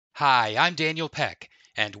Hi, I'm Daniel Peck,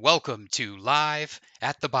 and welcome to Live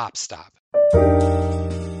at the Bop Stop.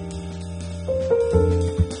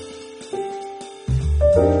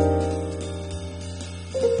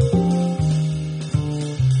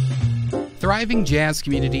 Thriving jazz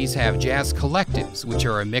communities have jazz collectives, which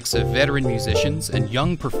are a mix of veteran musicians and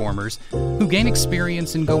young performers who gain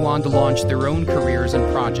experience and go on to launch their own careers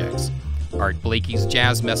and projects. Art Blakey's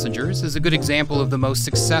Jazz Messengers is a good example of the most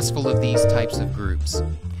successful of these types of groups.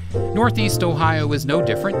 Northeast Ohio is no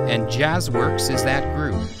different, and Jazzworks is that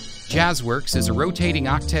group. Jazzworks is a rotating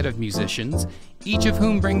octet of musicians, each of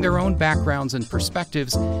whom bring their own backgrounds and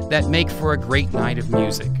perspectives that make for a great night of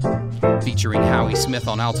music. Featuring Howie Smith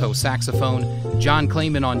on alto saxophone, John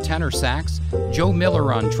Klayman on tenor sax, Joe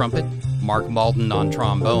Miller on trumpet, Mark Mauldin on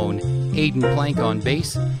trombone, Aidan Plank on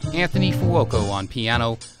bass, Anthony Fuoco on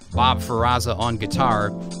piano, Bob Ferraza on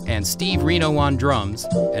guitar, and Steve Reno on drums.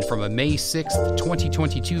 And from a May 6th,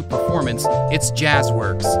 2022 performance, it's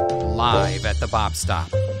Jazzworks, live at the Bop Stop.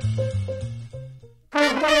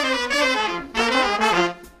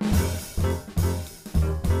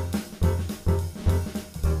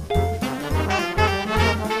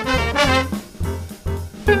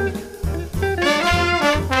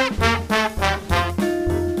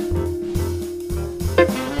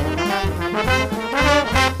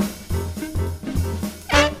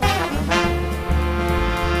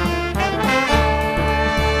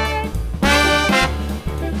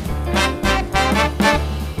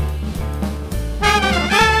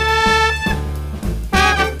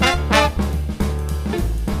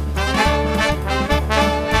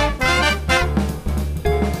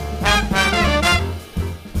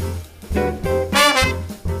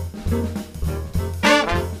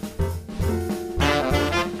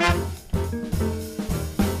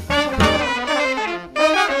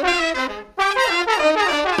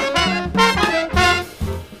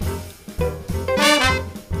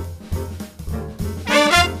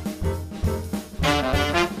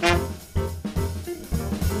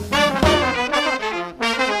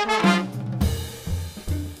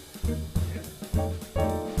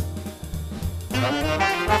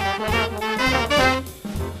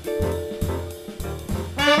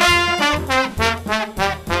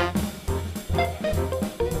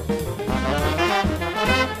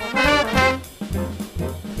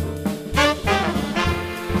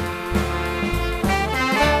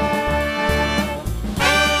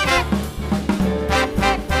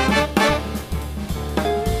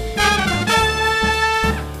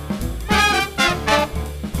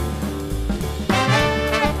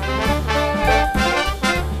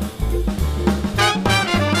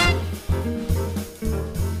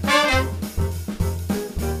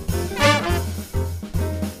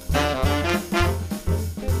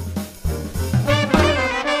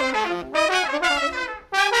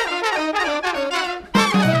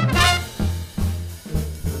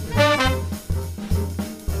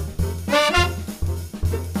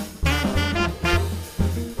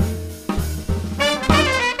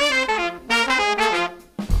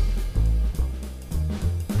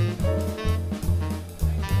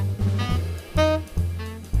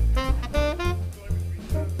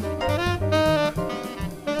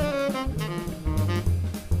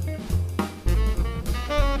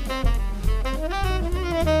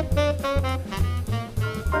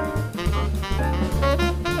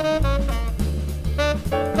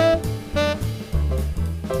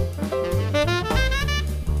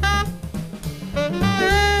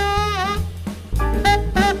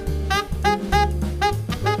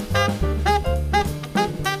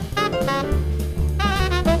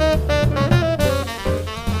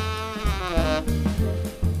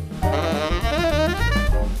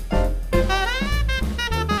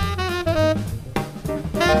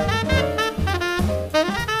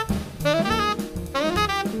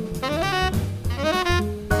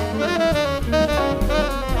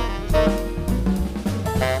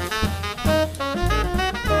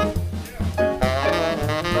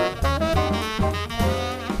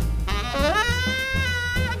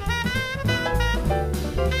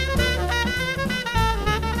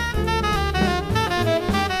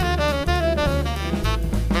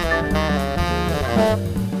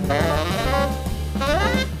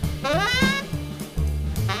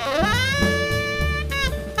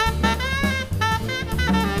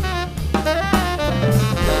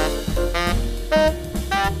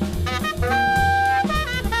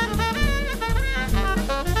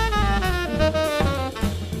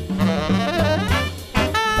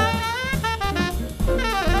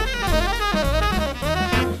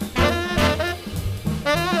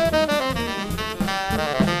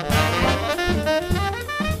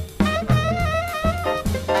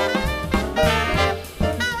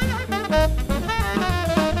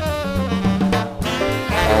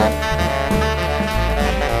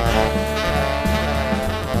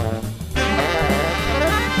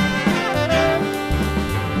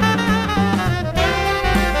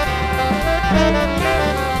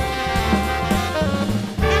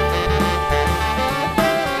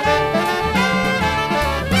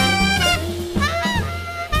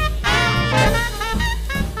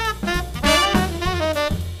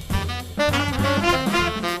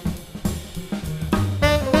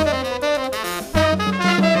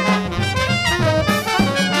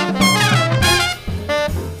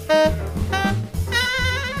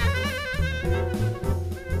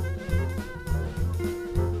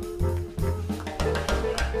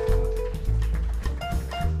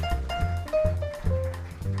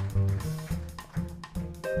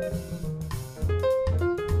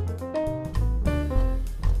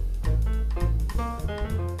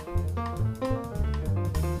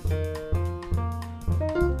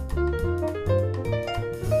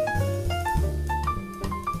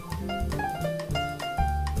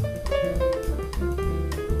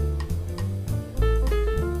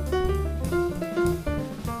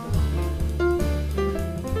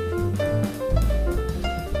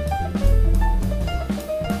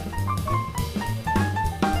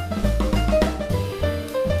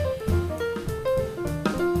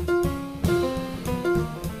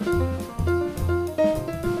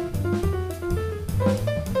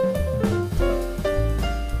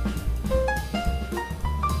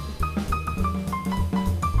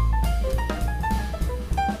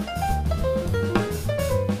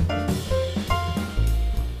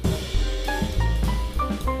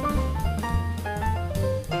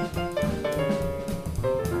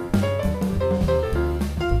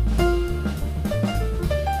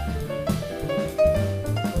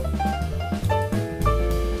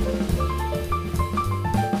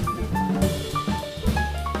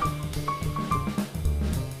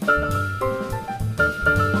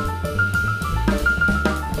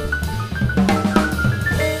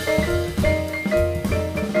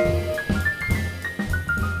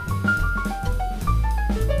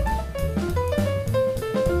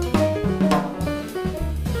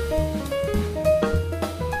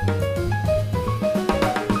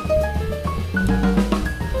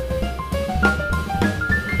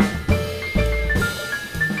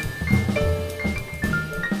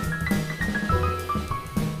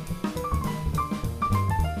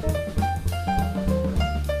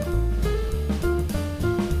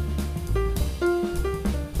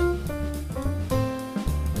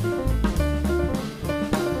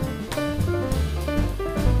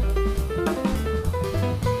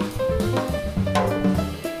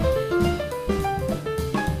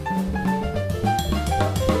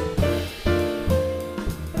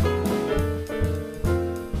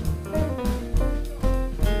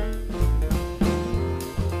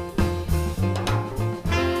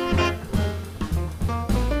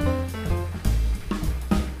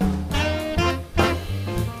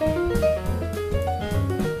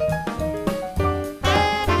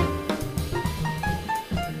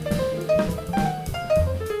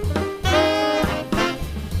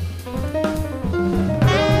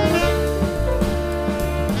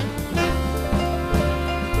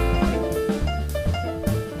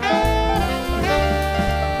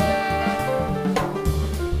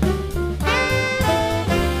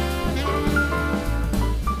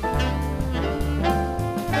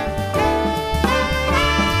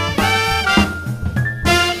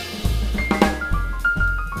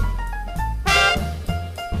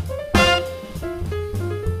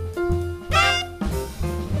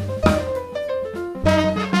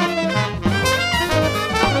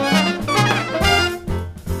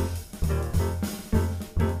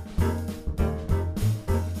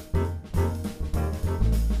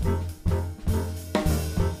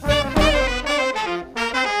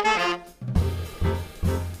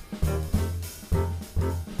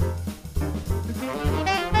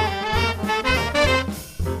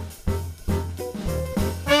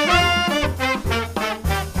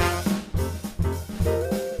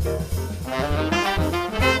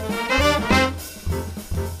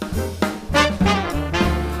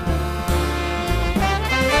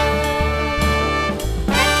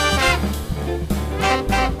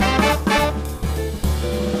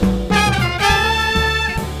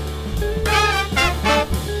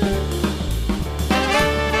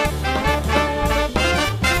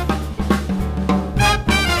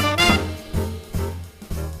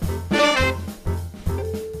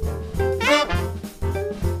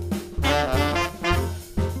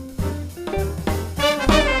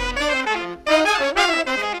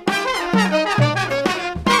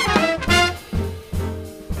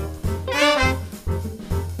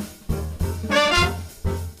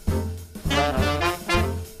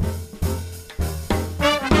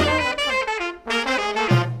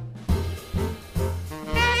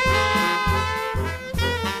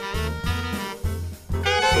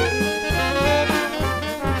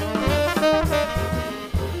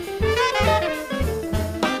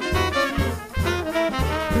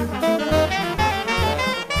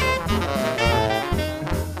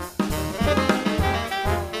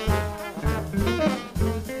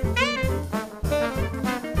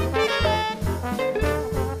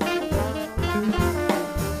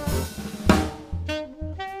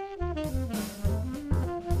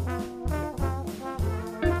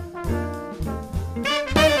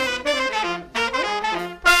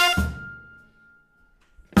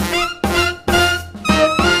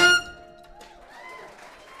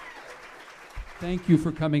 thank you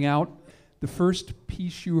for coming out. The first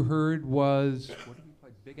piece you heard was, what did you play?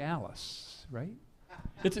 Big Alice, right?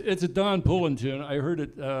 It's a Don Pullen tune. I heard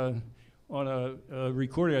it on a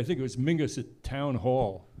recording. I think it was Mingus at Town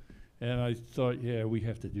Hall. And I thought, yeah, we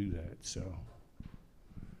have to do that. So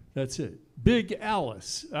that's it. Big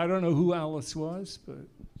Alice. I don't know who Alice was, but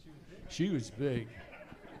she was big.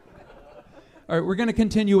 All right, we're going to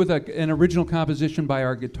continue with an original composition by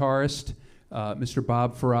our guitarist, Mr.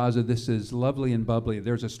 Bob Ferrazza. This is Lovely and Bubly.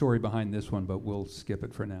 There's a story behind this one, but we'll skip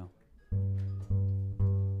it for now.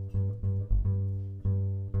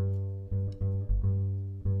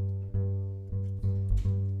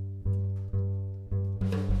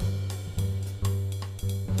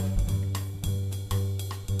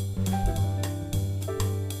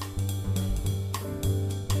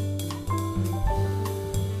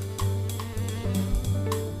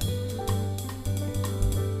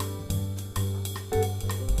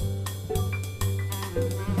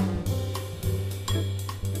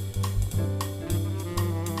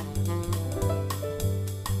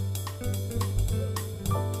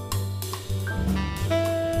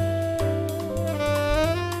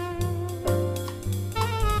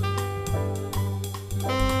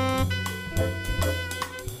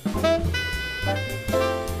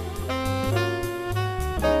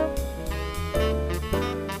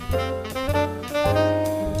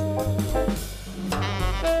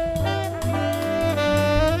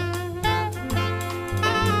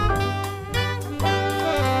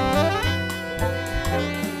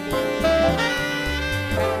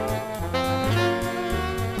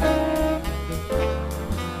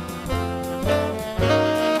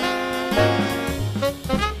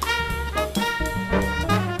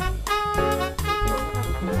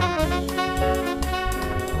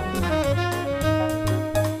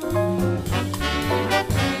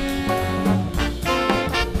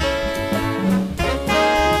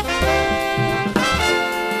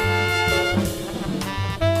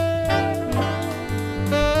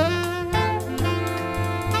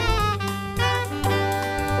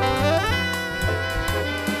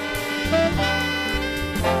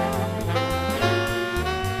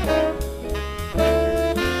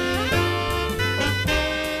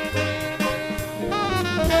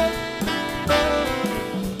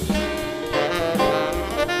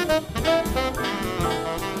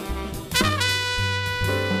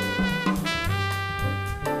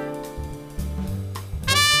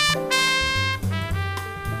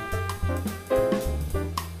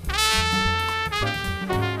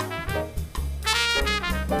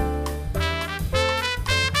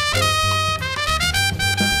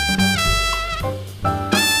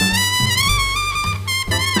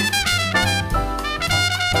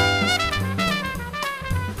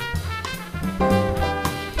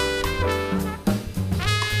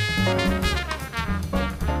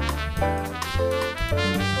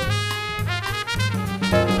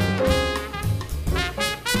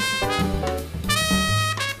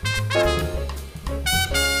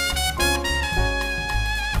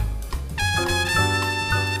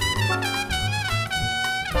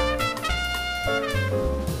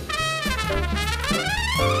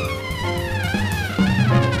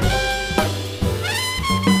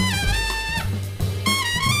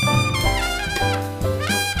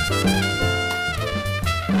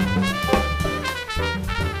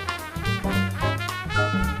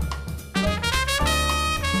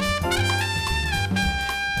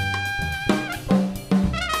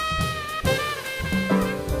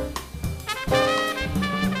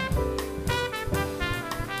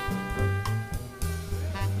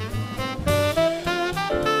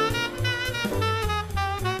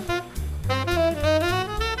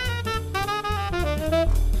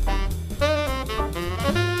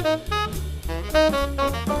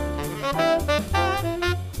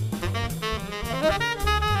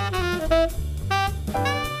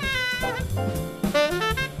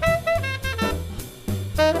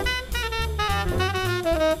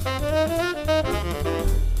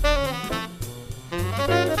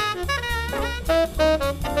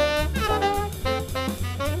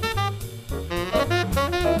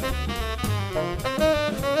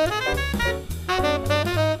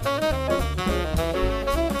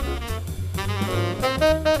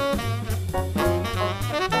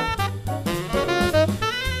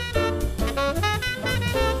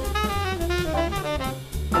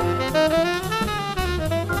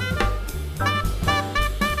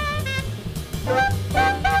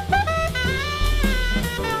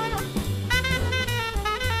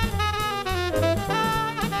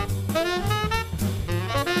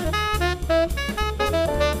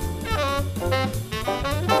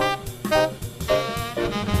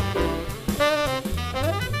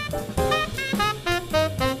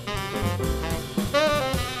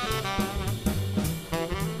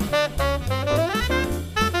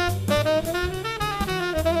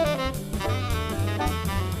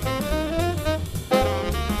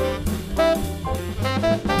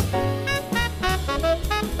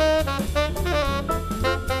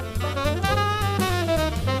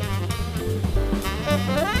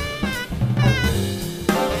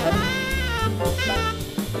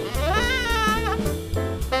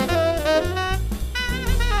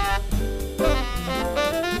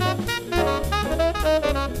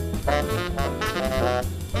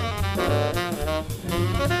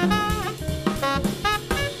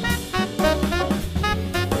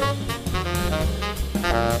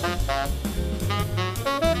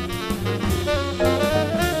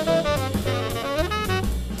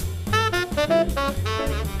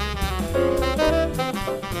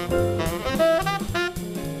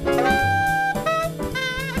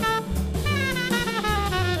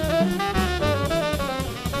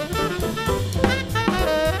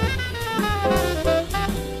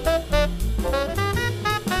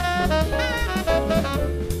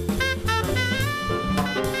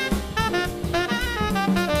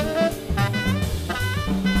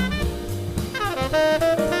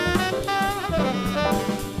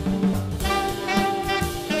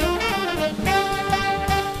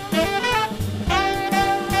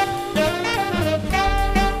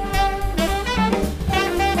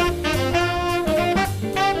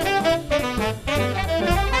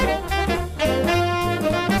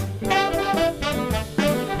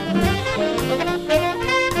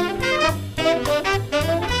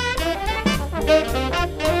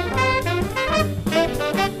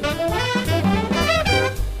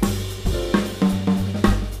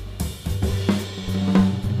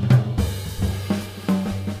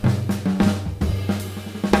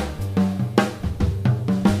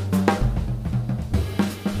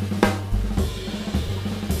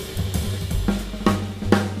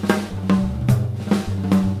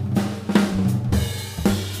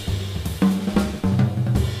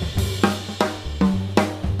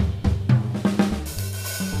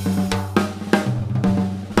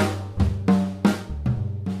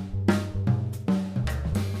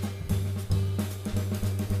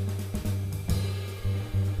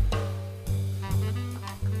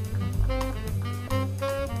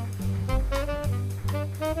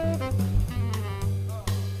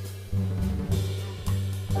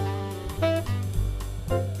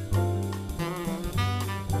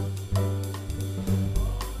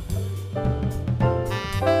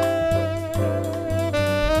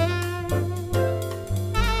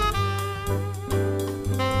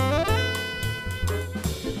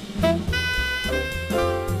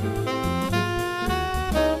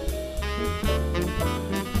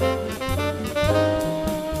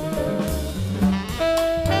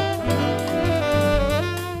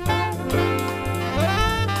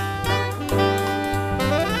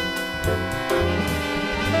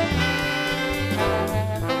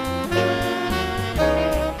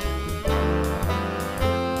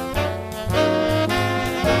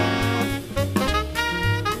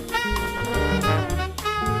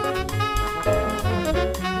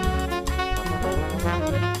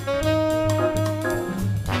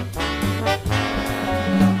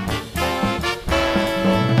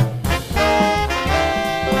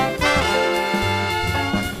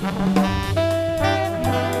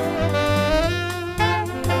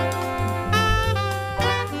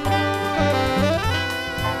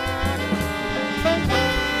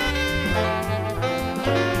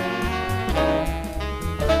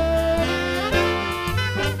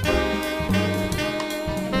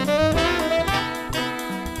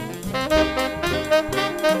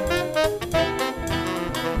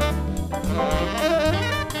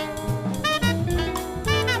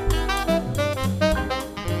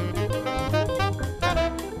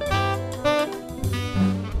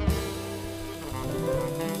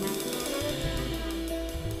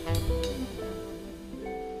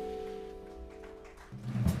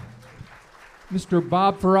 Mr.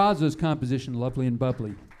 Bob Ferrazza's composition, Lovely and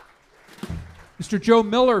Bubly. Mr. Joe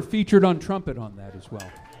Miller featured on trumpet on that as well.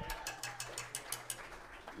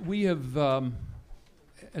 We have,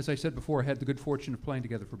 as I said before, had the good fortune of playing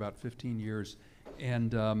together for about 15 years,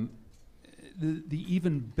 and the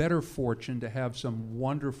even better fortune to have some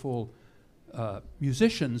wonderful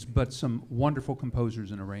musicians, but some wonderful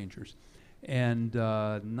composers and arrangers. And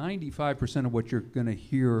 95% of what you're going to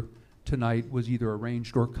hear tonight was either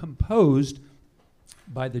arranged or composed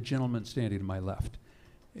by the gentleman standing to my left.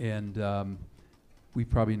 And we've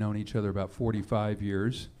probably known each other about 45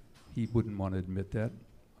 years. He wouldn't want to admit that.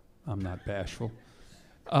 I'm not bashful.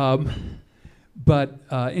 But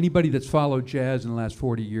anybody that's followed jazz in the last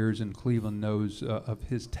 40 years in Cleveland knows of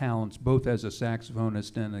his talents, both as a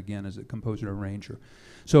saxophonist and, again, as a composer-arranger.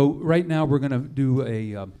 So right now we're going to do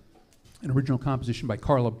an original composition by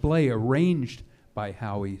Carla Bley, arranged by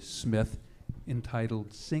Howie Smith,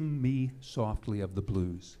 entitled Sing Me Softly of the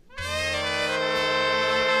Blues.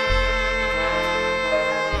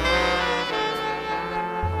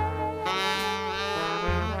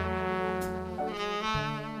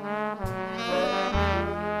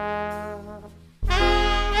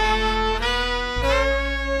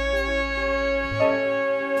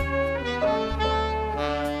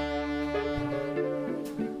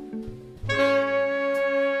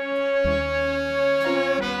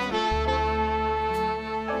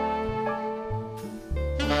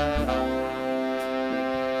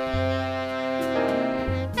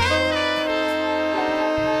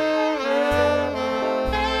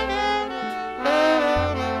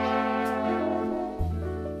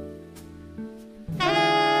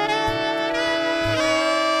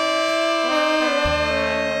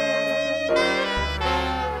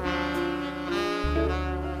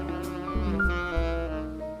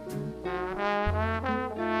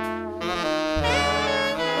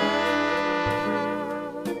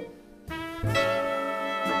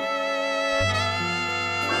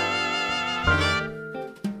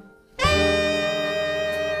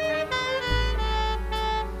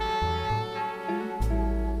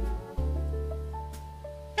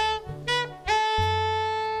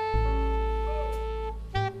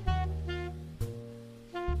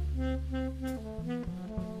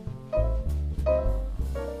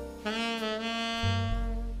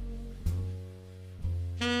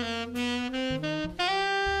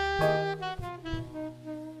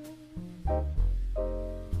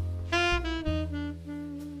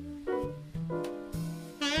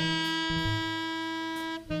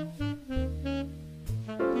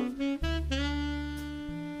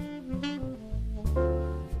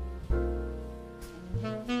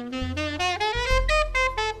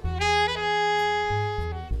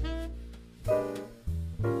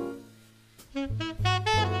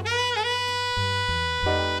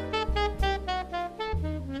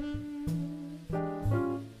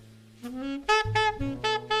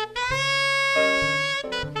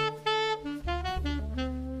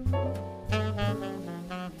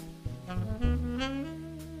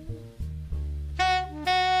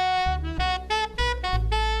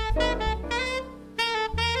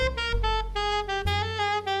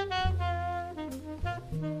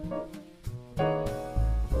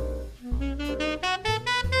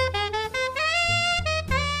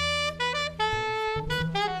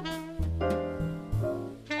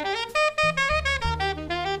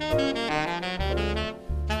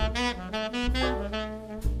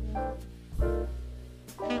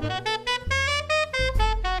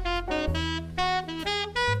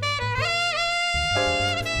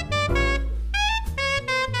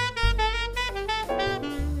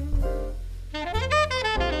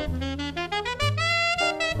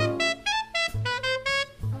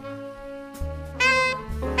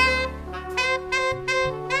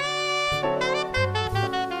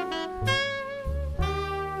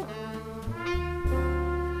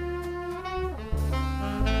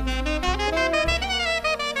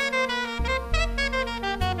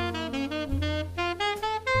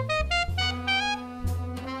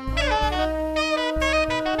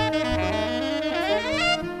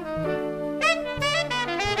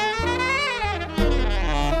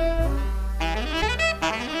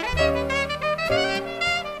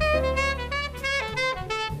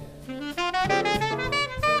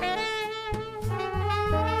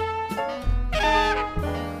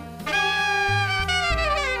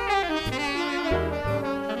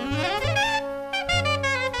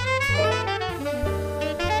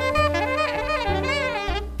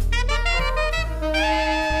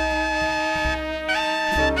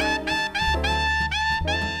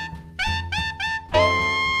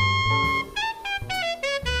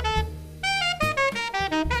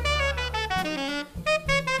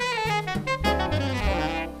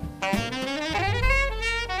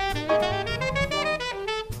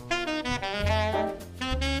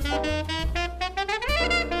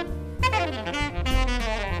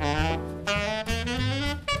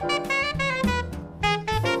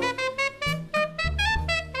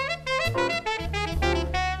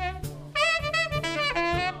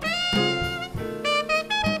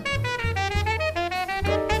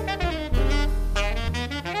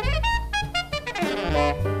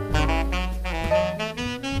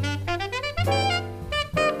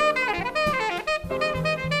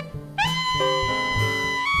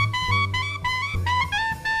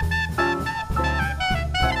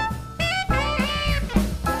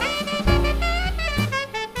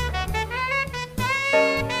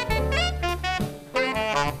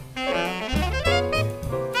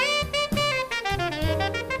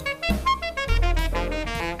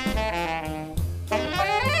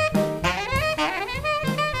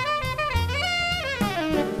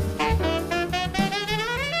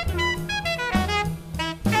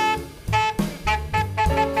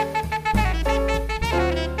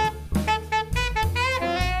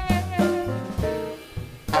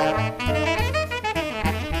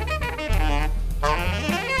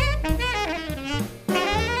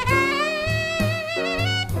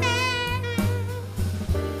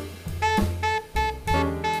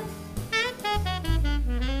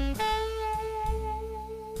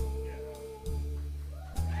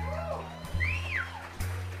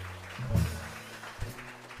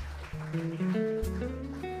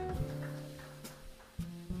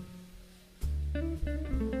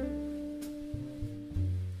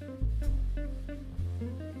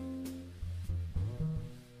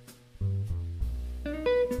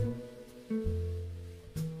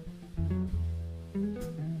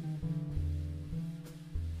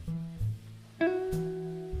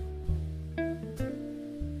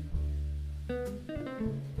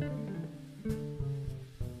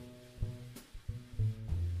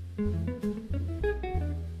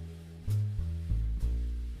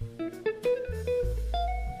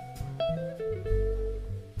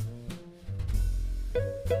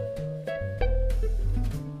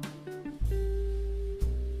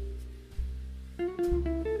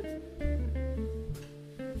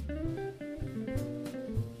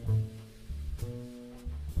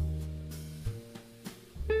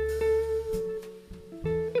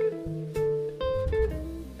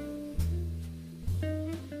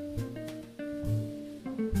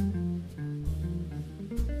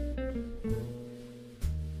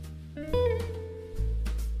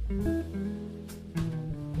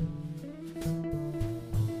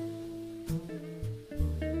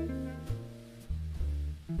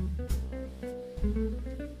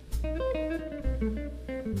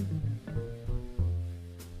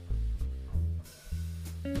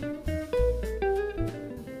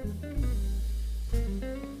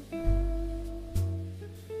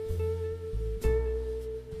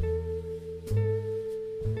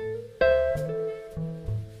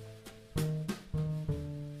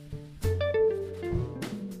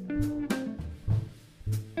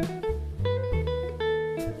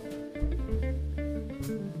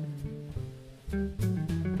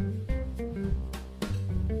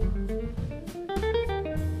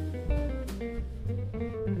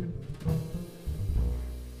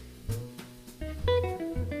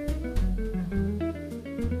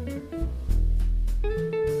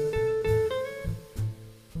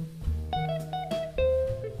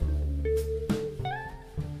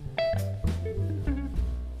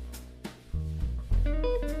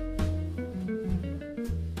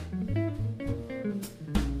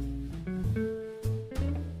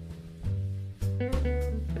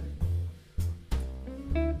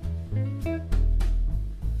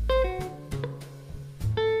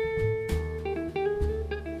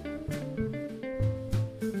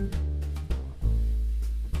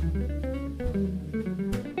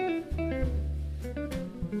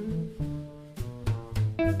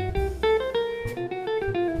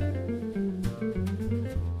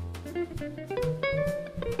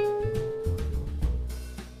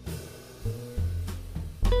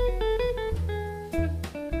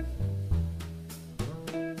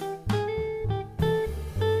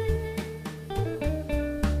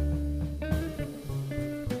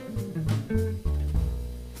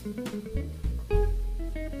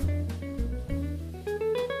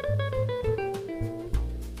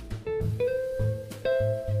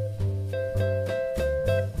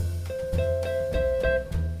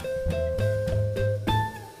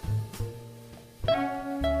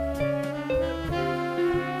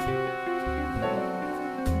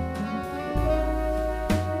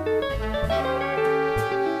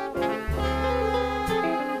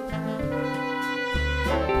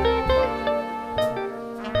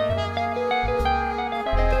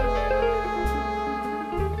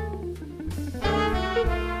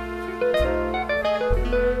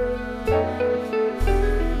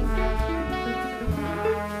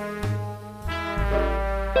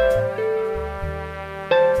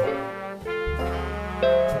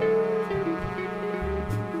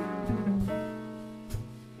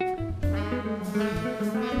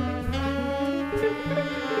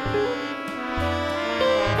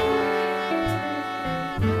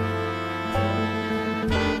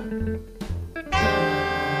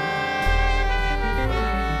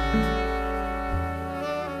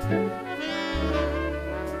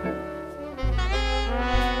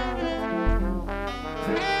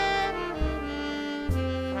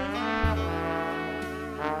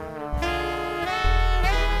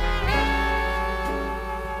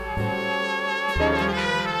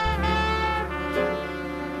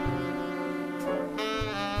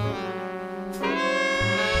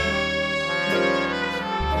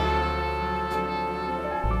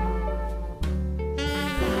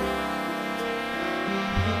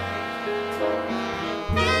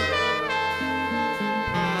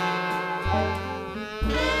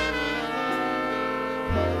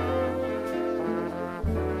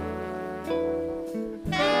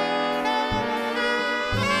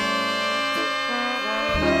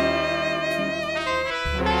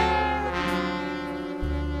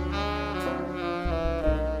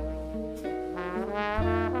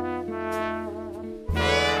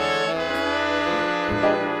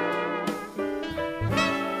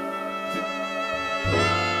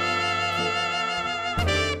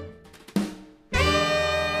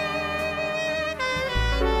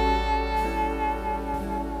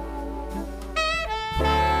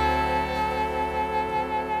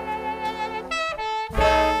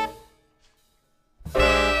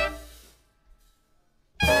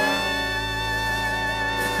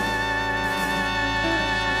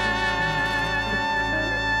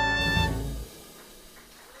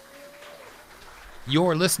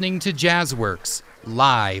 You're listening to Jazzworks,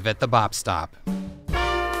 live at the Bop Stop.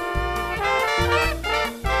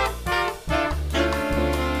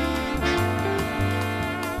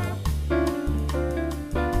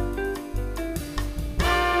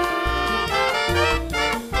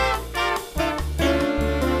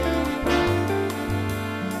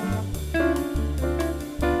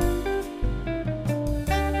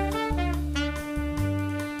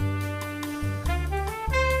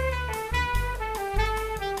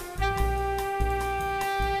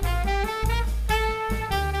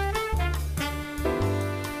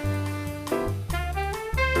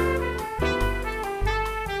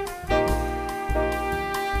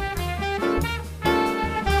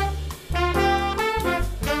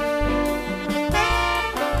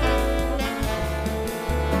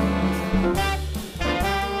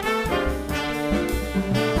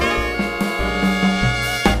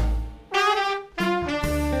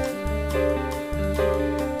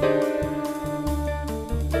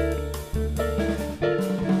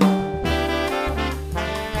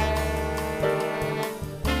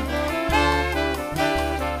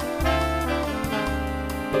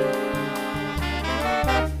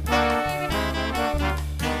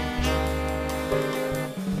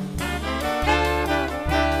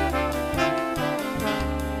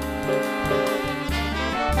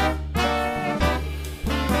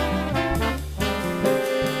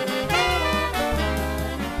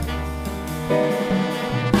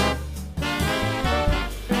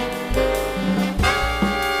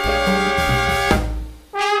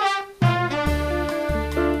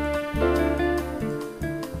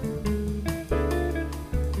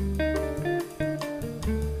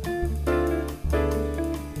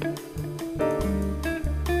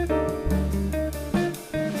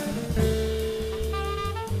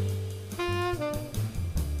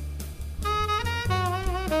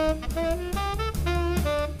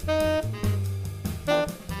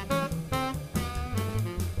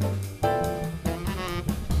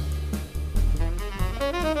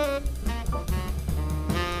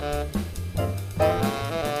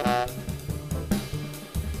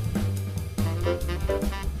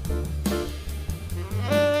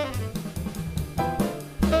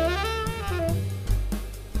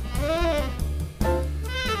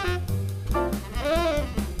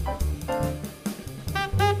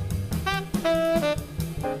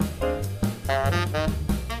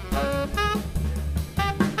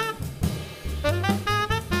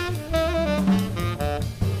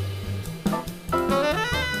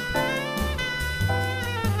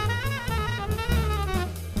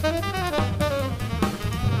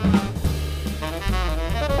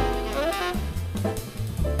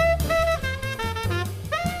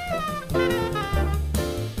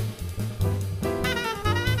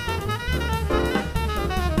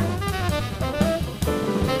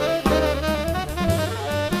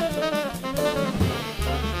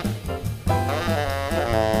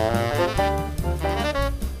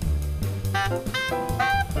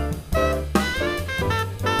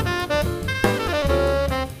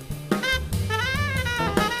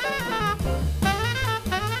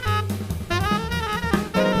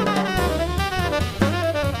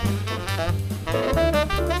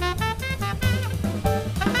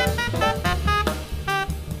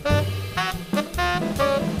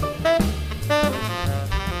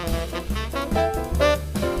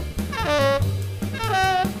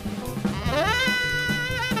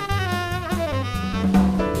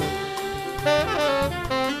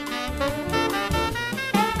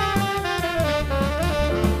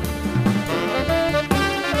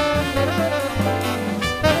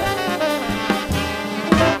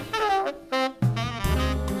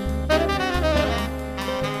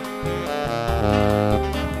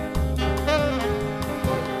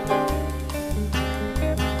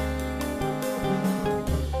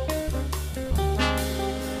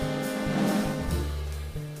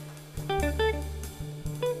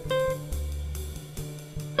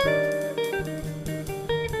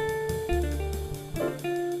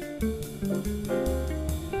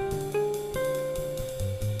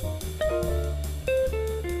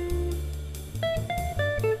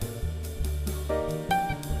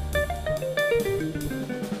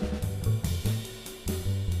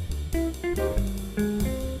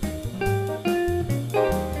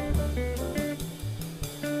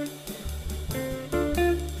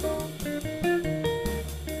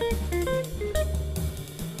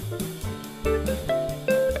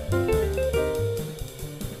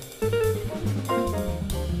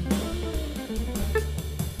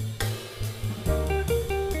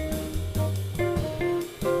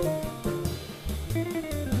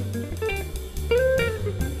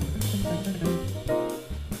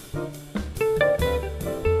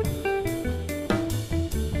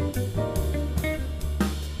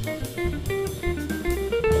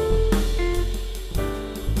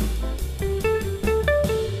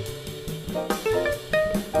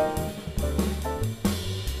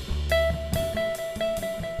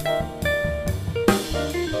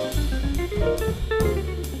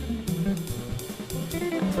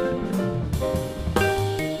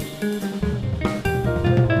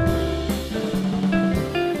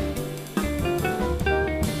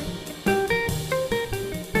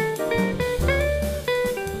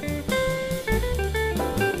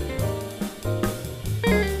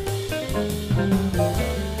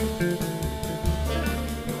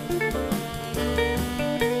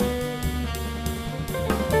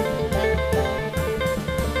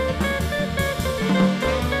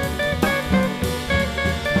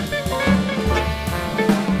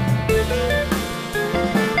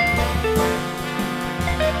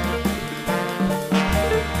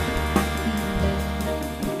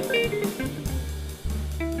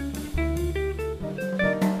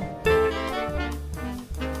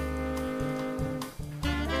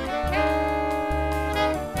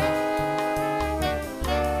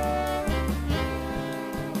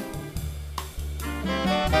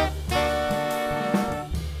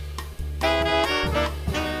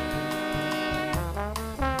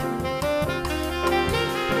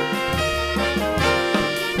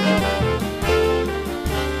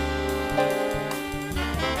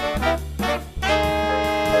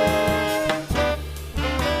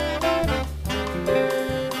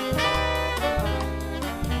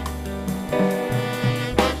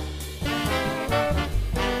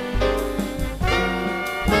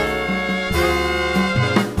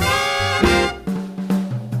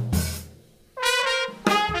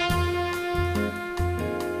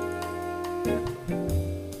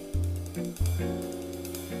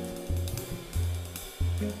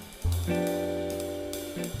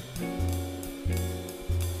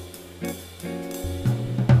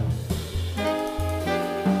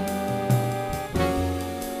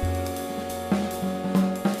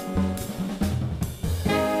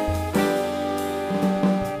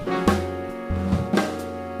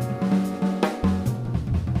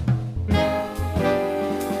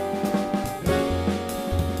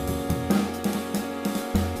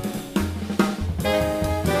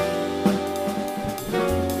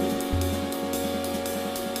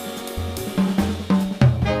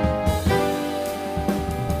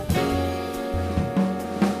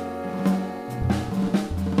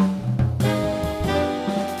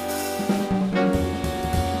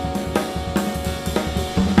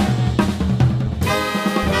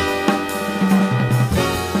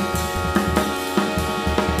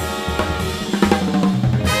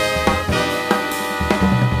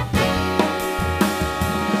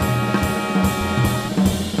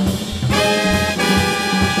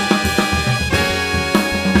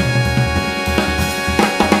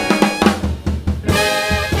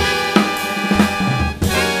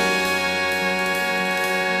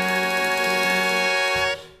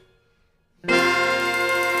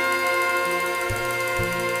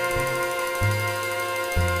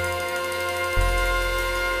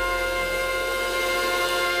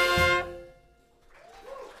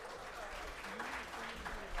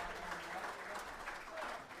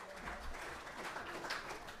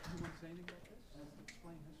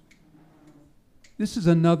 This is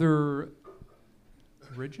another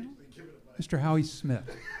original? Mr. Howie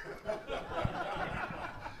Smith.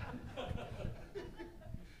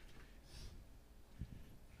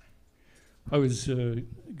 I was going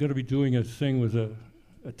to be doing a thing with a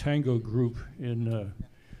tango group in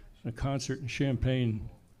a concert in Champaign,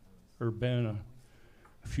 Urbana,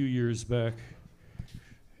 a few years back.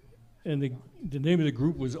 And the name of the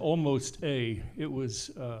group was Almost A. It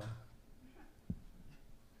was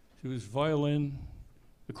violin,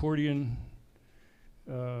 accordion,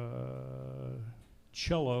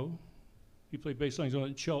 cello. He played bass lines on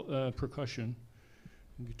it, percussion,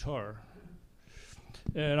 and guitar.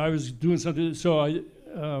 And I was doing something, so I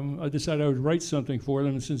decided I would write something for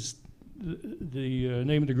them. And since the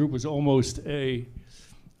name of the group was Almost A,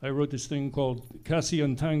 I wrote this thing called Casi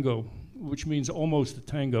un Tango, which means almost a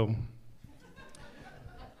tango.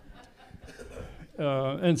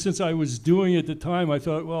 And since I was doing it at the time, I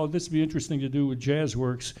thought, well, this would be interesting to do with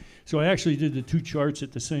Jazzworks. So I actually did the two charts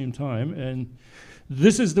at the same time. And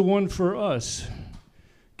this is the one for us,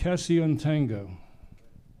 Casi un Tango.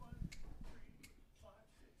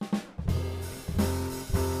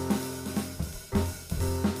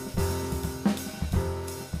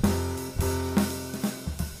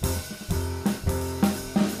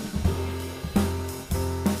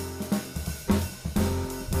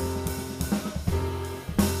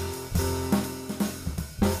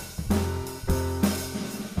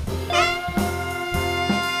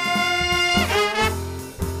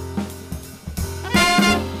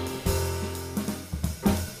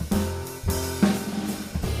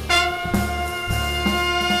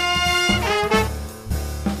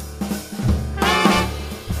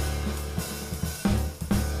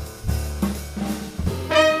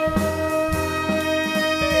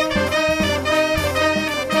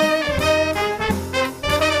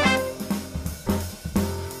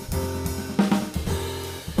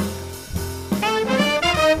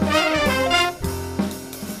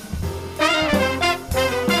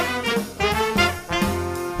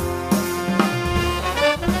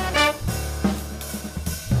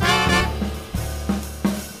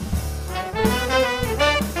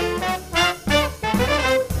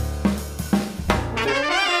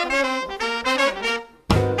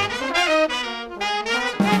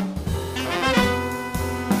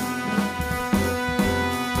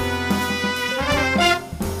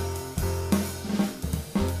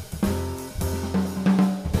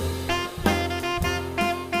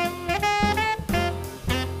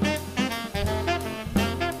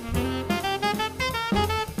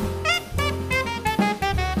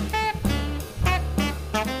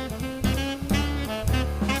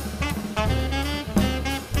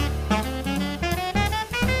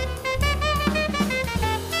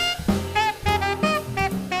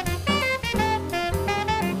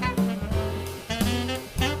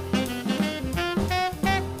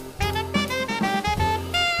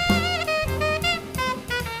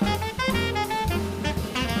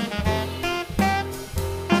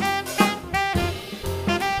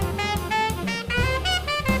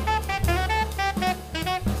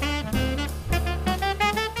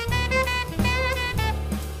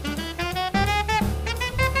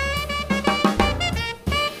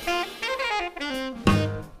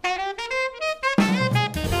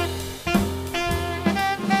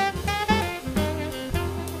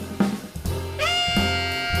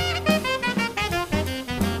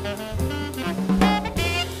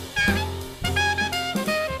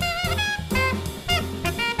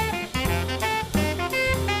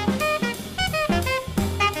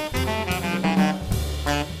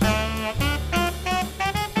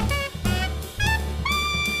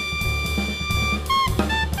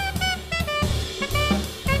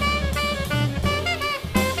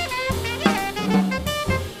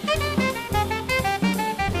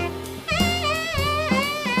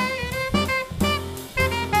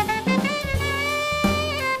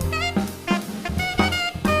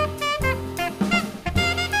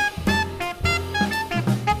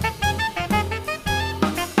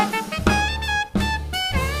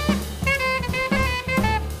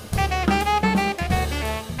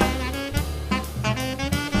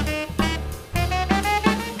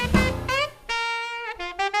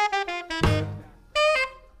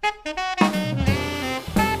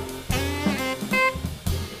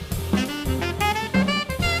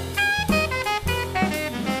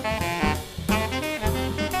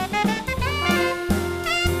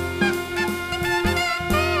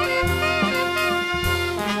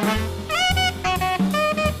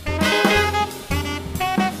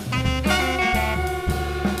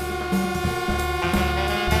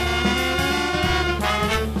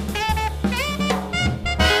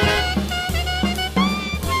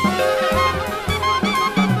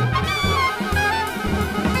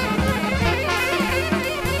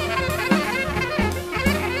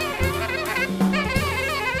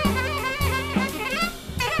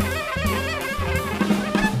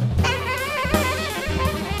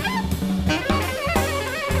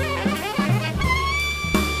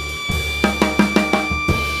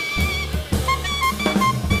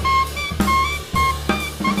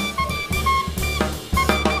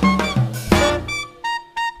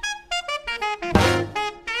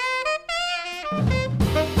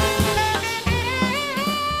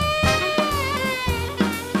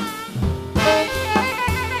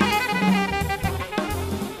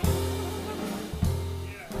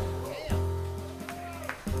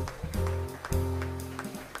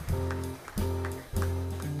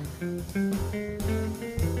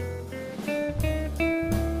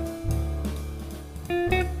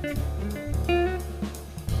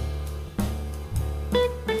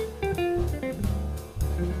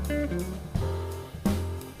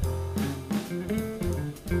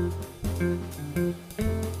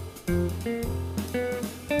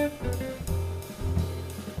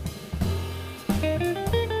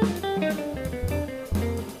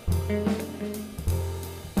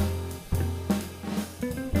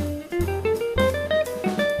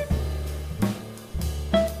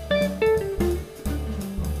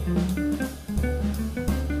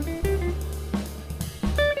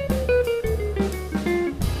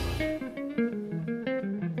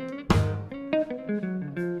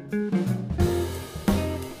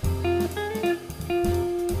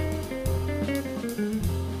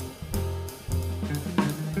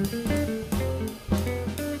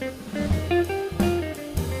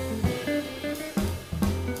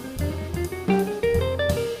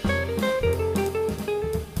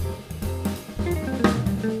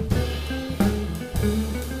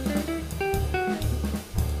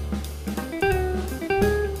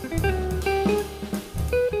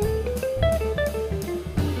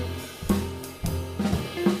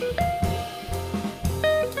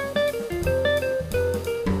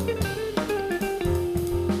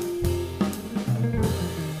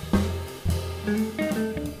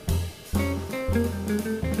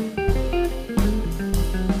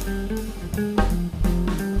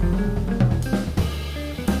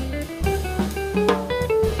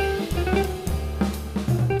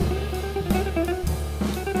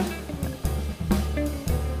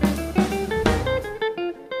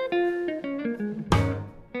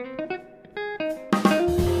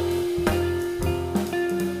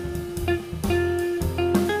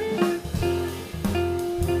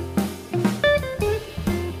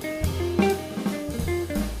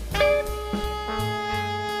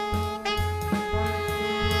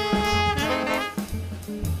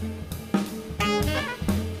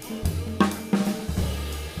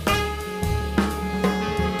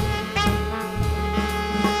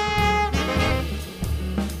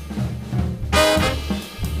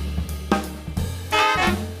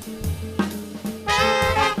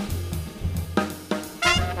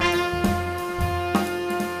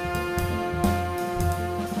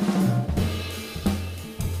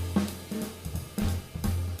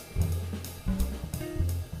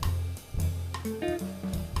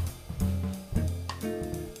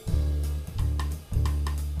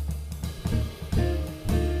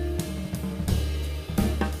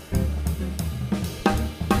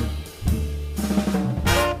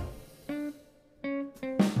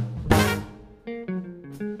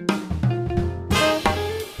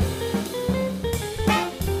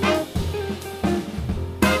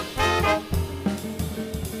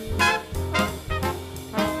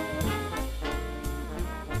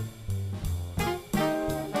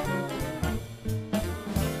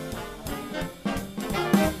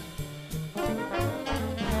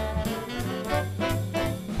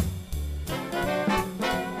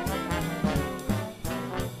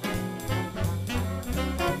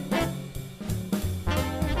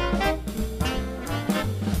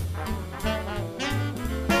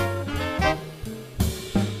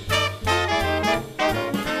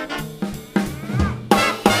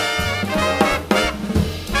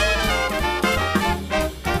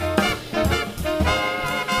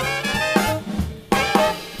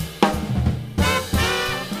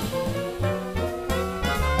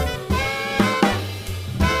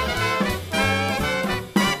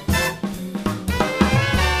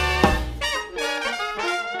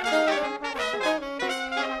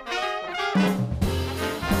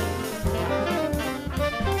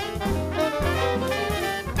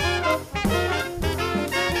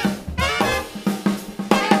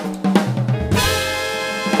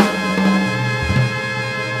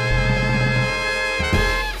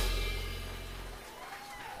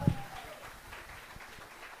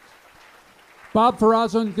 Bob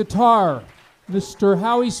Ferraza on guitar, Mr.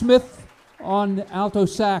 Howie Smith on alto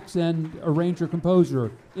sax and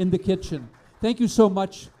arranger-composer in the kitchen. Thank you so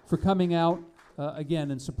much for coming out again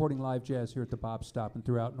and supporting live jazz here at the Bop Stop and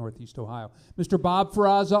throughout Northeast Ohio. Mr. Bob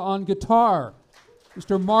Ferraza on guitar,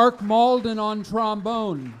 Mr. Mark Mauldin on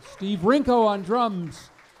trombone, Steve Reno on drums,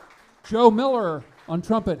 Joe Miller on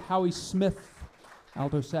trumpet, Howie Smith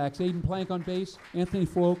alto sax, Aidan Plank on bass, Anthony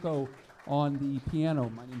Fuoco on the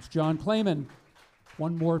piano. My name's John Klayman.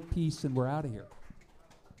 One more piece and we're out of here.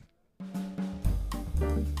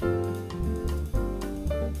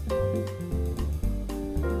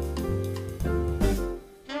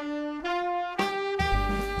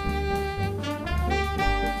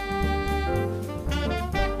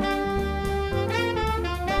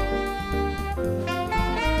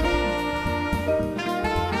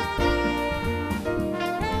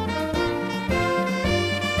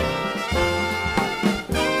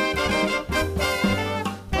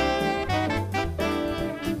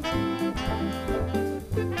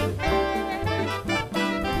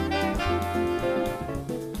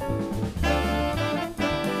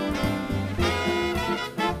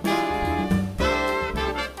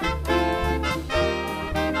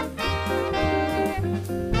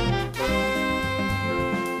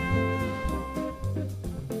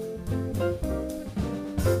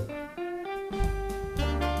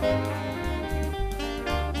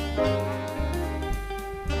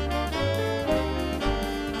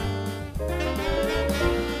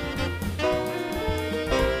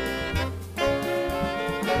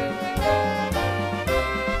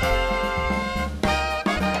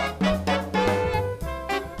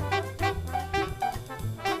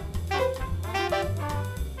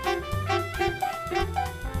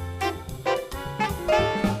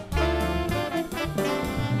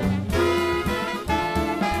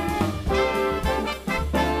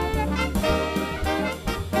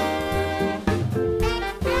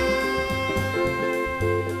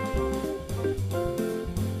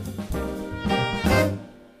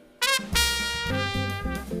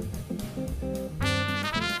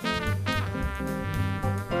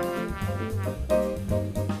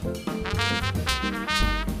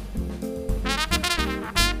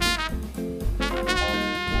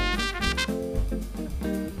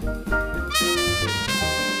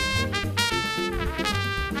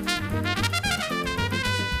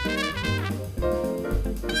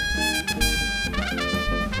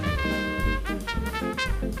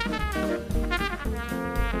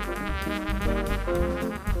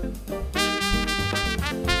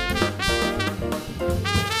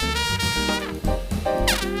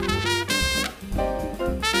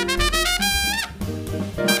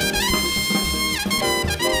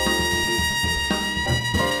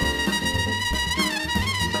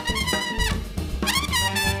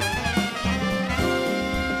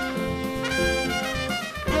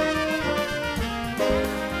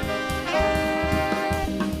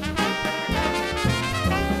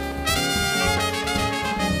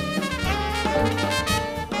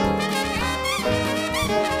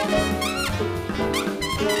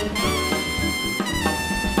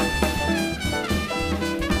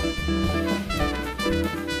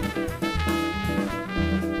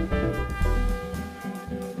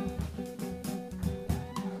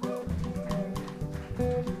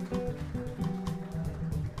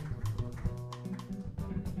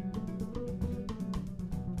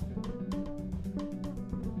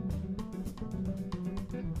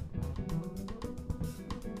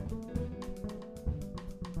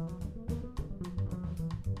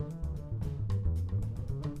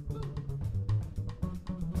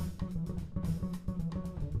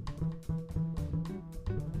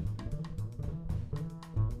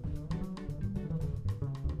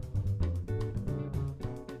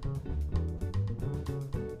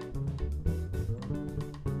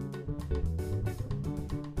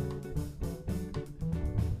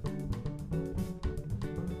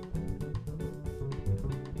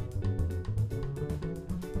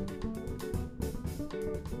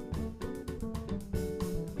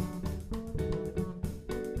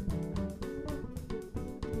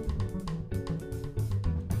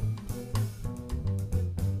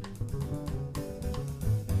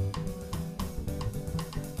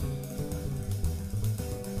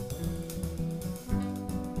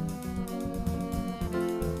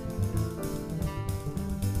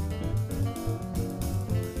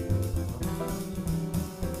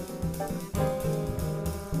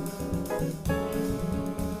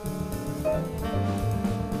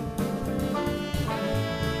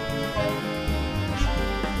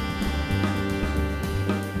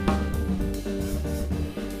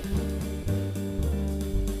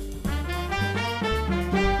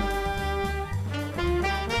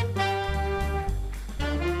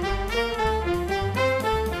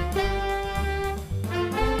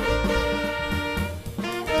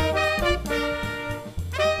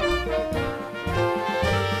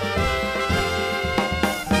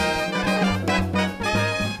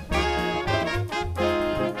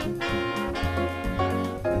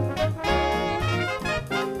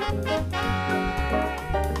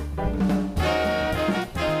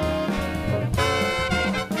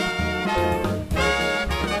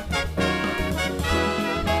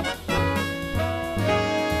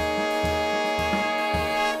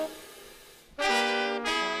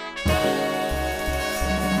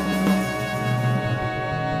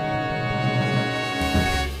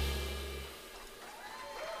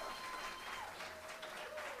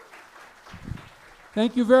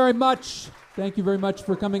 Thank you very much. Thank you very much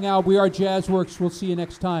for coming out. We are Jazzworks. We'll see you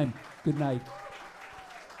next time. Good night.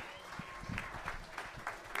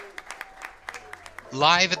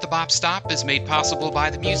 Live at the Bop Stop is made possible by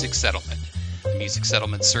the Music Settlement. The Music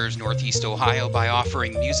Settlement serves Northeast Ohio by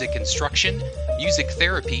offering music instruction, music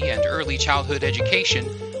therapy, and early childhood education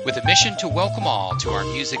with a mission to welcome all to our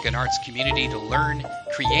music and arts community to learn,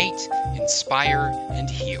 create, inspire, and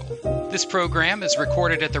heal. This program is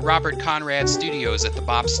recorded at the Robert Conrad Studios at the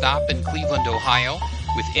Bop Stop in Cleveland, Ohio,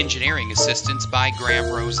 with engineering assistance by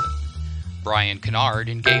Graham Rosen. Brian Kennard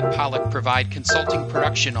and Gabe Pollock provide consulting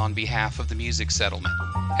production on behalf of the Music Settlement.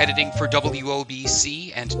 Editing for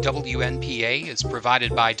WOBC and WNPA is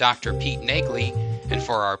provided by Dr. Pete Nagley, and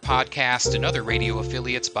for our podcast and other radio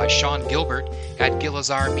affiliates by Sean Gilbert at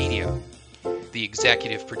Gilazar Media. The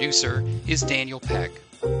executive producer is Daniel Peck.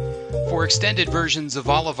 For extended versions of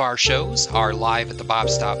all of our shows, our Live at the Bop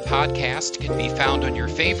Stop podcast can be found on your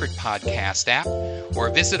favorite podcast app, or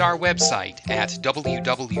visit our website at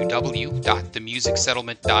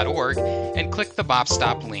www.themusicsettlement.org and click the Bop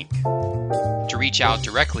Stop link. To reach out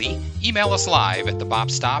directly, email us live at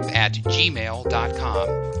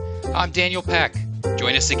thebopstop@gmail.com. I'm Daniel Peck.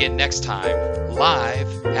 Join us again next time,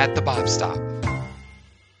 live at the Bop Stop.